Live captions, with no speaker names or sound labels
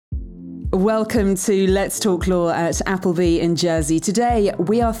Welcome to Let's Talk Law at Appleby in Jersey. Today,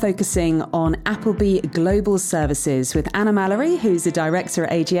 we are focusing on Appleby Global Services with Anna Mallory, who's the director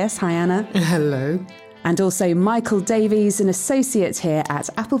at AGS. Hi, Anna. Hello. And also Michael Davies, an associate here at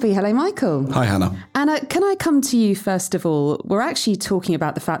Appleby. Hello, Michael. Hi, Hannah. Anna, can I come to you first of all? We're actually talking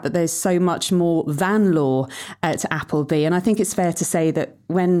about the fact that there's so much more than law at Appleby. And I think it's fair to say that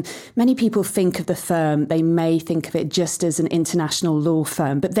when many people think of the firm, they may think of it just as an international law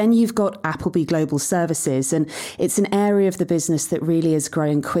firm. But then you've got Appleby Global Services, and it's an area of the business that really is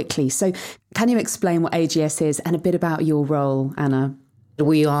growing quickly. So can you explain what AGS is and a bit about your role, Anna?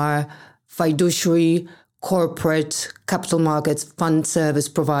 We are fiduciary, corporate, capital markets, fund service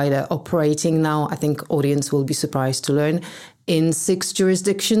provider operating now, I think audience will be surprised to learn, in 6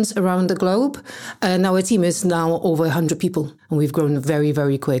 jurisdictions around the globe. And our team is now over 100 people, and we've grown very,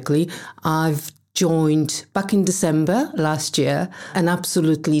 very quickly. I've joined back in December last year and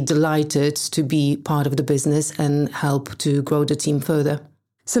absolutely delighted to be part of the business and help to grow the team further.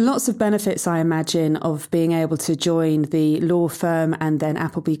 So lots of benefits, I imagine, of being able to join the law firm and then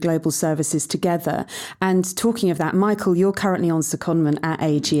Appleby Global Services together. And talking of that, Michael, you're currently on secondment at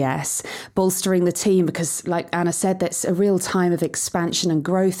AGS, bolstering the team because, like Anna said, that's a real time of expansion and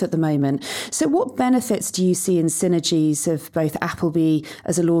growth at the moment. So what benefits do you see in synergies of both Appleby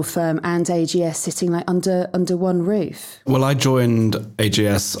as a law firm and AGS sitting like under one roof? Well, I joined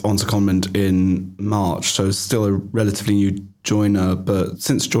AGS on secondment in March, so still a relatively new joiner, but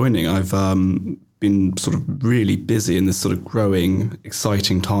since joining, I've been sort of really busy in this sort of growing,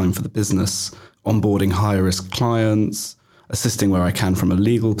 exciting time for the business, onboarding higher risk clients, assisting where I can from a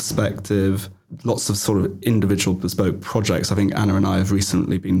legal perspective, lots of sort of individual bespoke projects. I think Anna and I have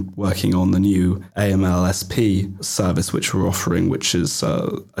recently been working on the new AML-SP service, which we're offering, which is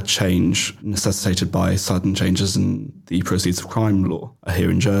a change necessitated by sudden changes in the proceeds of crime law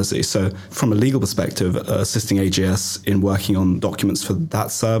here in Jersey. So from a legal perspective, assisting AGS in working on documents for that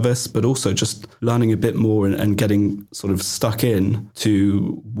service, but also just learning a bit more and getting sort of stuck in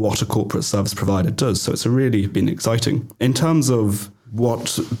to what a corporate service provider does. So it's really been exciting. In terms of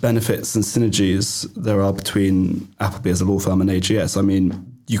what benefits and synergies there are between Appleby as a law firm and AGS. I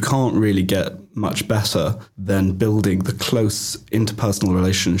mean, you can't really get much better than building the close interpersonal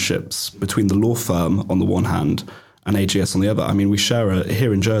relationships between the law firm on the one hand and AGS on the other. I mean,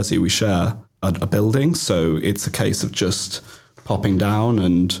 here in Jersey, we share a building, so it's a case of just popping down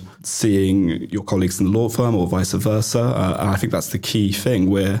and seeing your colleagues in the law firm or vice versa. And I think that's the key thing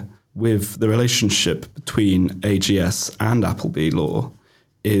with the relationship between AGS and Appleby Law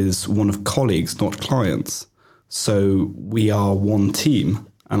is one of colleagues, not clients. So we are one team.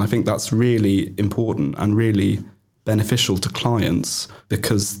 And I think that's really important and really beneficial to clients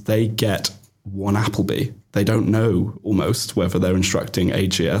because they get one Appleby. They don't know almost whether they're instructing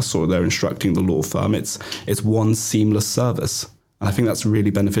AGS or they're instructing the law firm. It's one seamless service. And I think that's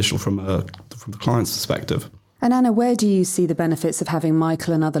really beneficial from the client's perspective. And Anna, where do you see the benefits of having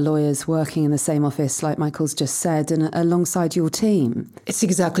Michael and other lawyers working in the same office, like Michael's just said, and alongside your team? It's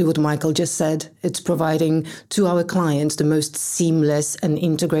exactly what Michael just said. It's providing to our clients the most seamless and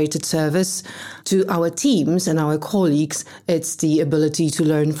integrated service. To our teams and our colleagues, it's the ability to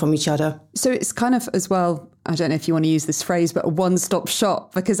learn from each other. So it's kind of as well, I don't know if you want to use this phrase, but a one-stop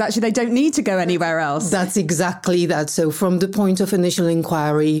shop, because actually they don't need to go anywhere else. That's exactly that. So from the point of initial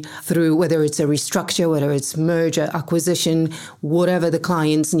inquiry through whether it's a restructure, whether it's merger, acquisition, whatever the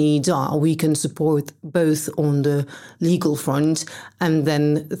client's needs are, we can support both on the legal front and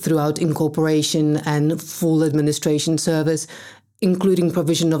then throughout incorporation and full administration service, including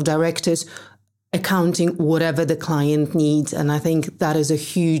provision of directors, accounting, whatever the client needs. And I think that is a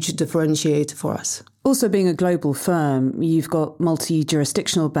huge differentiator for us. Also, being a global firm, you've got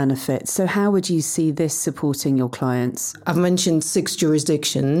multi-jurisdictional benefits. So how would you see this supporting your clients? I've mentioned 6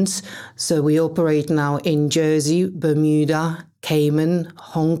 jurisdictions. So we operate now in Jersey, Bermuda, Cayman,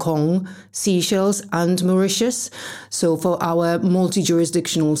 Hong Kong, Seychelles, and Mauritius. So for our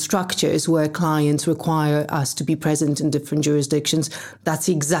multi-jurisdictional structures where clients require us to be present in different jurisdictions, that's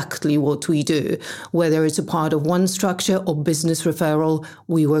exactly what we do. Whether it's a part of one structure or business referral,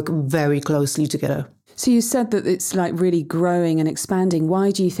 we work very closely together. So you said that it's like really growing and expanding. Why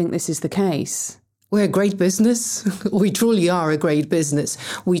do you think this is the case? We're a great business. We truly are a great business.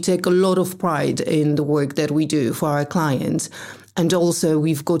 We take a lot of pride in the work that we do for our clients. And also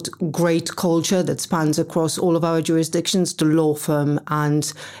we've got great culture that spans across all of our jurisdictions, the law firm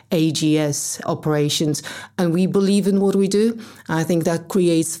and AGS operations. And we believe in what we do. I think that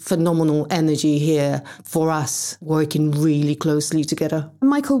creates phenomenal energy here for us working really closely together.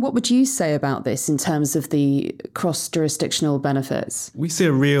 Michael, what would you say about this in terms of the cross-jurisdictional benefits? We see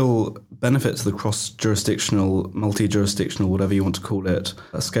a real benefit to the cross-jurisdictional, multi-jurisdictional, whatever you want to call it,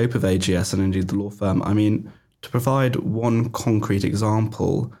 scope of AGS and indeed the law firm. I mean, to provide one concrete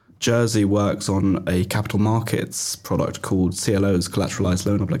example, Jersey works on a capital markets product called CLOs, Collateralized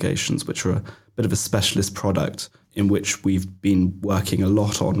Loan Obligations, which are a bit of a specialist product in which we've been working a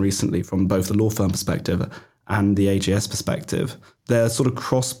lot on recently from both the law firm perspective and the AGS perspective. They're sort of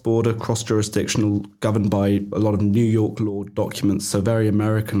cross-border, cross-jurisdictional, governed by a lot of New York law documents, so very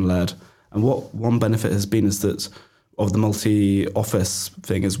American-led. And what one benefit has been is that of the multi-office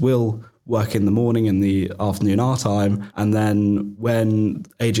thing is we'll work in the morning and the afternoon our time, and then when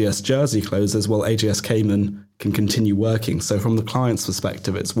AGS Jersey closes, well, AGS Cayman can continue working. So from the client's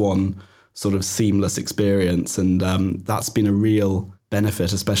perspective, it's one sort of seamless experience, and that's been a real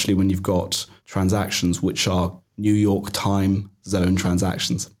benefit, especially when you've got transactions which are New York time zone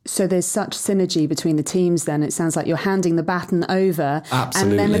transactions. So there's such synergy between the teams then. It sounds like you're handing the baton over.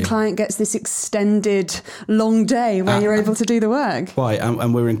 Absolutely. And then the client gets this extended long day where you're able to do the work. Right,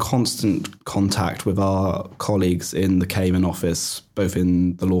 and we're in constant contact with our colleagues in the Cayman office, both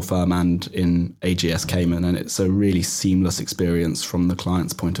in the law firm and in AGS Cayman, and it's a really seamless experience from the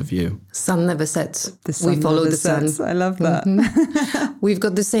client's point of view. Sun never sets. We follow the sun. I love that. We've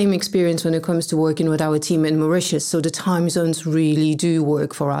got the same experience when it comes to working with our team in Mauritius, so the time zones really do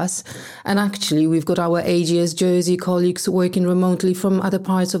work for us. And actually, we've got our AGS Jersey colleagues working remotely from other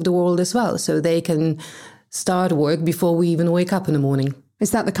parts of the world as well, so they can start work before we even wake up in the morning.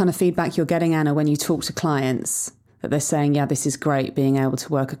 Is that the kind of feedback you're getting, Anna, when you talk to clients? That they're saying, yeah, this is great, being able to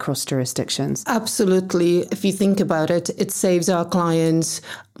work across jurisdictions? Absolutely. If you think about it, it saves our clients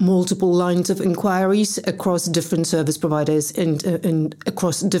multiple lines of inquiries across different service providers and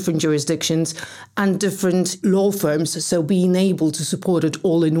across different jurisdictions and different law firms. So being able to support it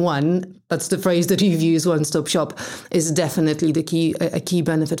all in one, that's the phrase that you've used, one-stop shop, is definitely a key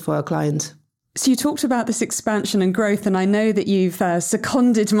benefit for our clients. So you talked about this expansion and growth, and I know that you've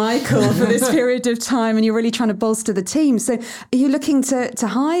seconded Michael for this period of time and you're really trying to bolster the team. So are you looking to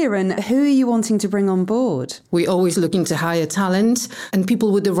hire, and who are you wanting to bring on board? We're always looking to hire talent and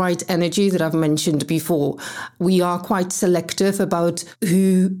people with the right energy that I've mentioned before. We are quite selective about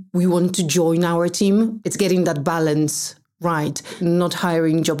who we want to join our team. It's getting that balance right, not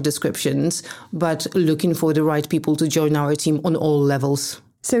hiring job descriptions, but looking for the right people to join our team on all levels.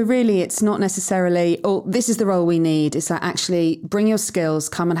 So really, it's not necessarily, oh, this is the role we need. It's like, actually bring your skills,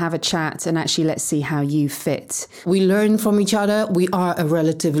 come and have a chat, and actually let's see how you fit. We learn from each other. We are a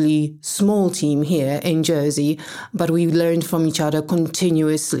relatively small team here in Jersey, but we learn from each other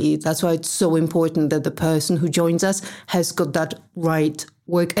continuously. That's why it's so important that the person who joins us has got that right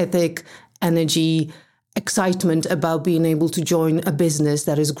work ethic, energy, excitement about being able to join a business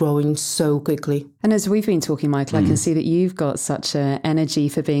that is growing so quickly. And as we've been talking, Michael, I can see that you've got such an energy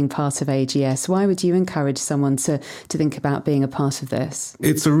for being part of AGS. Why would you encourage someone to think about being a part of this?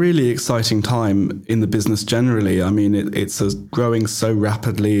 It's a really exciting time in the business generally. I mean, it's growing so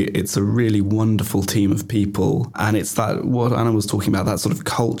rapidly. It's a really wonderful team of people. And it's that, what Anna was talking about, that sort of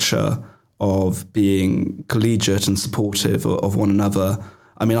culture of being collegiate and supportive of one another.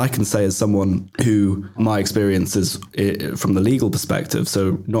 I mean, I can say as someone who my experience is from the legal perspective,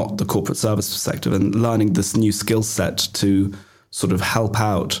 so not the corporate service perspective, and learning this new skill set to sort of help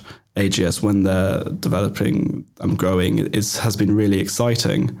out AGS when they're developing and growing has been really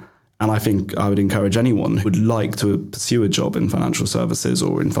exciting. And I think I would encourage anyone who would like to pursue a job in financial services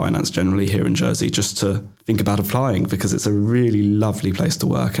or in finance generally here in Jersey just to think about applying, because it's a really lovely place to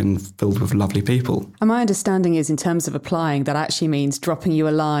work and filled with lovely people. And my understanding is, in terms of applying, that actually means dropping you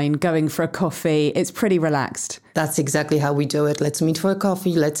a line, going for a coffee. It's pretty relaxed. That's exactly how we do it. Let's meet for a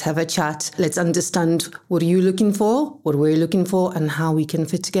coffee. Let's have a chat. Let's understand what are you looking for, what we're looking for, and how we can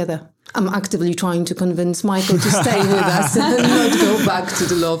fit together. I'm actively trying to convince Michael to stay with us and not go back to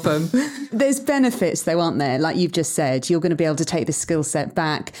the law firm. There's benefits, though, aren't there? Like you've just said, you're going to be able to take the skill set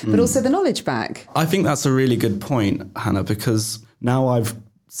back, but also the knowledge back. I think that's a really good point, Hannah, because now I've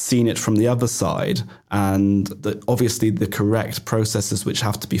seen it from the other side, and obviously the correct processes which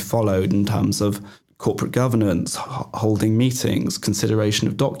have to be followed in terms of corporate governance, holding meetings, consideration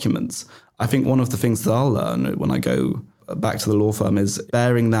of documents. I think one of the things that I'll learn when I go back to the law firm is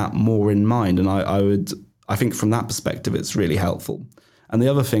bearing that more in mind. And I think from that perspective, it's really helpful. And the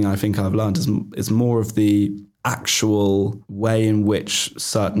other thing I think I've learned is more of the actual way in which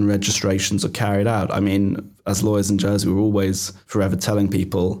certain registrations are carried out. I mean, as lawyers in Jersey, we're always forever telling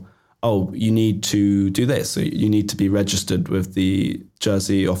people, oh, you need to do this. So you need to be registered with the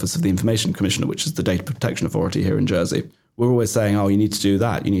Jersey Office of the Information Commissioner, which is the data protection authority here in Jersey. We're always saying, oh, you need to do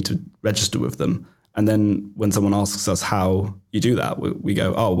that. You need to register with them. And then when someone asks us how you do that, we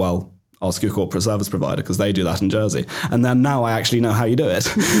go, oh, well, ask your corporate service provider because they do that in Jersey. And then now I actually know how you do it,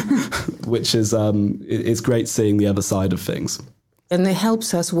 which is it's great seeing the other side of things. And it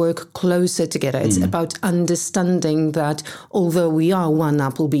helps us work closer together. It's about understanding that although we are one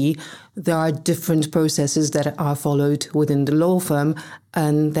Appleby, there are different processes that are followed within the law firm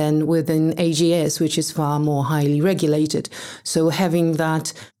and then within AGS, which is far more highly regulated. So having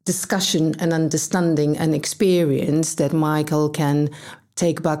that discussion and understanding and experience that Michael can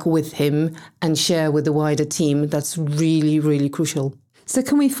take back with him and share with the wider team, that's really, really crucial. So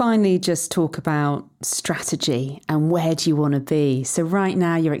can we finally just talk about strategy and where do you want to be? So right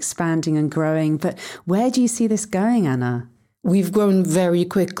now you're expanding and growing, but where do you see this going, Anna? We've grown very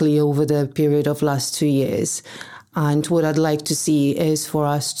quickly over the period of last 2 years. And what I'd like to see is for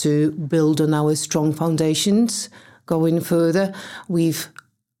us to build on our strong foundations going further.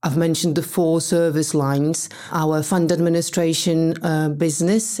 I've mentioned the 4 service lines. Our fund administration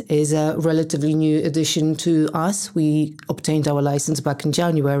business is a relatively new addition to us. We obtained our license back in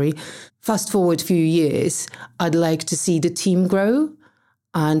January. Fast forward a few years, I'd like to see the team grow,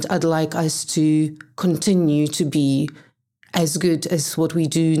 and I'd like us to continue to be as good as what we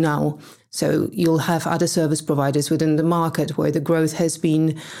do now. So you'll have other service providers within the market where the growth has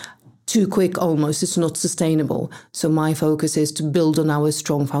been too quick almost. It's not sustainable. So my focus is to build on our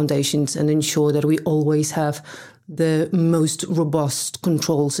strong foundations and ensure that we always have the most robust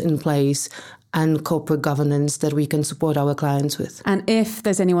controls in place and corporate governance that we can support our clients with. And if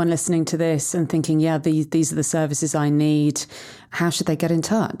there's anyone listening to this and thinking, yeah, these are the services I need, how should they get in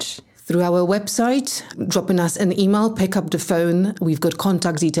touch? Through our website, dropping us an email, pick up the phone. We've got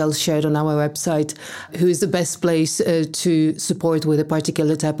contact details shared on our website, who is the best place to support with a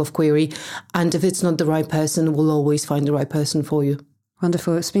particular type of query. And if it's not the right person, we'll always find the right person for you.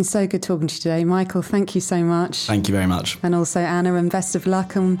 Wonderful. It's been so good talking to you today. Michael, thank you so much. Thank you very much. And also Anna, and best of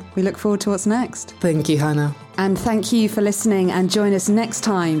luck, and we look forward to what's next. Thank you, Hannah. And thank you for listening, and join us next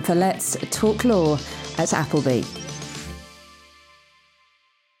time for Let's Talk Law at Appleby.